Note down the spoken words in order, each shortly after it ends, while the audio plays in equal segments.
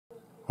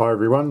Hi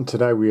everyone,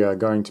 today we are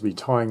going to be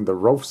tying the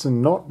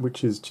Rolfsen knot,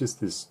 which is just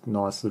this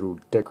nice little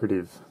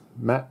decorative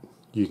mat.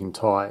 You can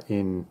tie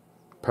in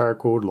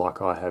paracord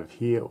like I have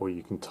here, or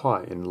you can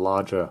tie in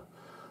larger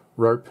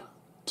rope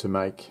to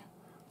make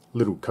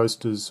little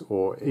coasters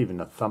or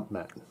even a thump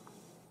mat.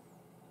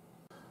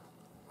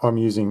 I'm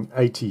using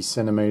 80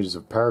 centimeters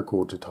of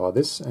paracord to tie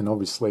this, and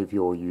obviously if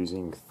you're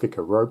using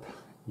thicker rope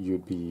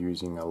you'd be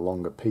using a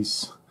longer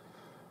piece.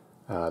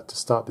 To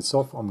start this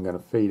off, I'm going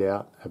to feed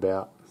out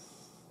about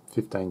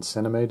 15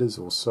 centimeters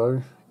or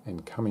so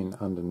and come in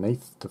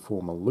underneath to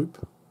form a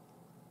loop,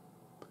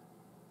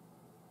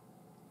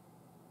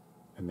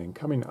 and then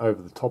come in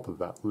over the top of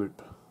that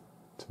loop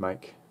to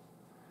make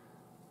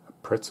a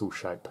pretzel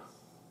shape.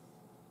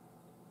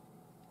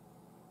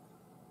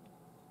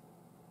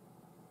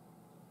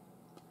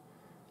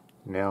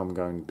 Now I'm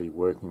going to be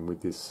working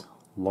with this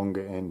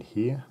longer end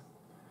here.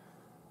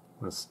 I'm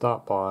going to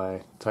start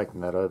by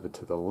taking that over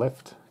to the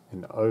left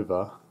and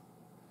over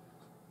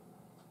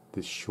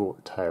this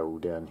short tail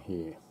down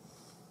here,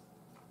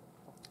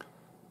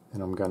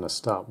 and I'm going to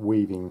start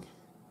weaving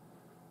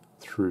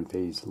through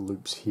these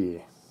loops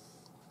here,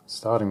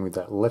 starting with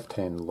that left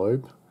hand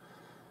lobe.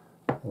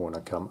 I want to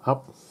come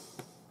up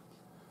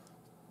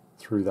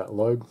through that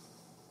lobe,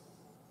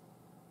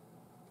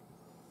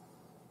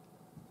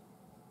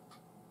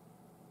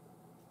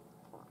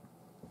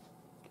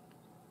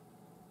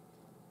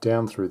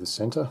 down through the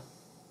center,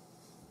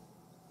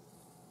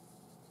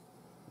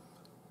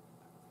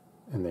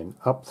 and then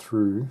up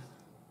through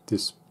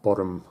this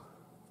bottom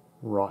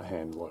right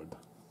hand lobe.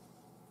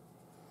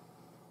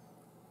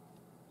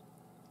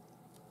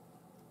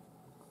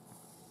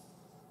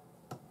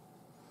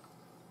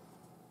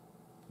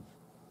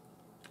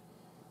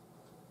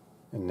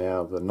 And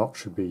now the knot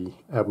should be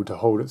able to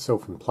hold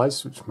itself in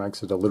place, which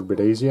makes it a little bit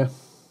easier.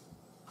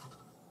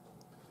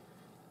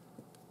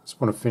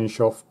 Just want to finish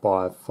off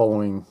by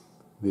following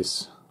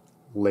this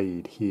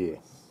lead here.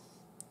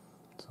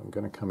 So I'm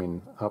going to come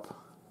in up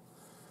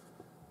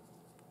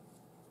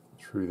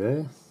through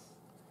there,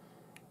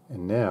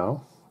 and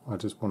now I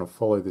just want to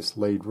follow this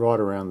lead right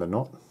around the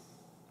knot,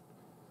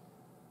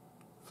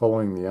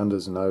 following the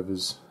unders and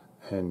overs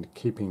and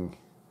keeping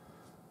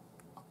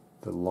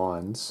the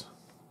lines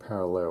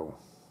parallel.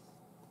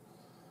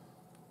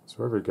 So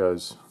wherever it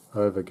goes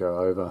over, go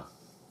over,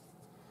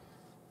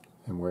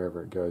 and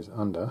wherever it goes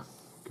under,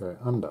 go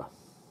under.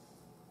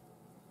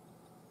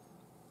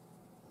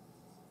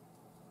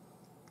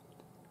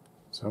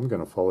 So I'm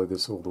going to follow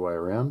this all the way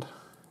around,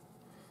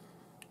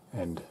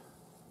 and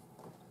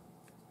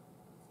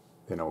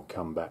then I'll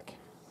come back.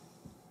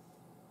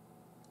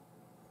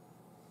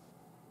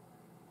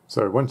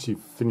 So once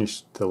you've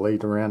finished the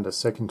lead around a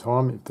second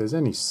time, if there's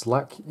any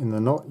slack in the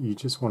knot, you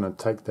just want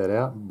to take that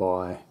out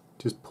by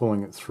just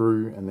pulling it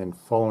through and then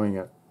following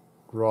it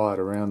right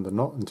around the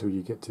knot until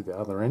you get to the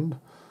other end.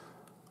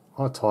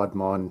 I tied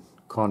mine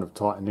kind of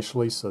tight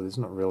initially, so there's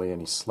not really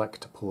any slack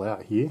to pull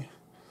out here.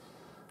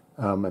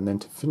 And then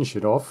to finish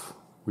it off,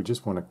 we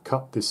just want to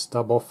cut this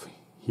stub off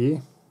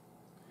here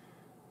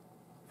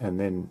and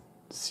then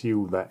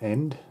seal that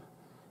end,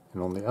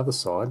 and on the other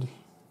side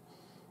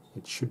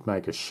it should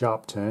make a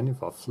sharp turn.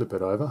 If I flip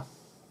it over,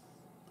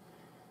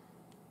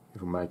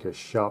 it'll make a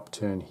sharp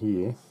turn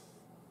here,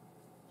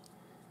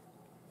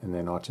 and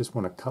then I just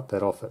want to cut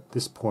that off at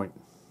this point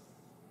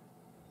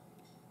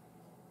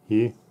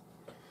here,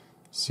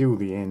 seal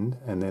the end,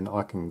 and then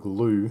I can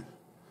glue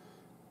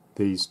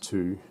these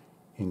two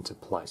into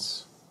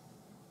place.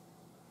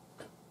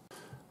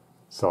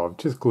 So I've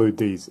just glued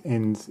these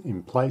ends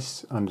in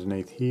place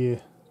underneath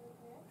here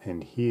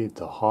and here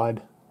to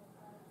hide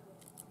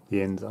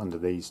the ends under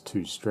these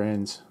two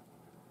strands,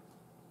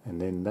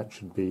 and then that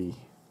should be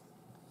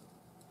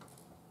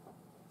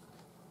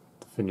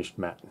the finished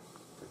mat.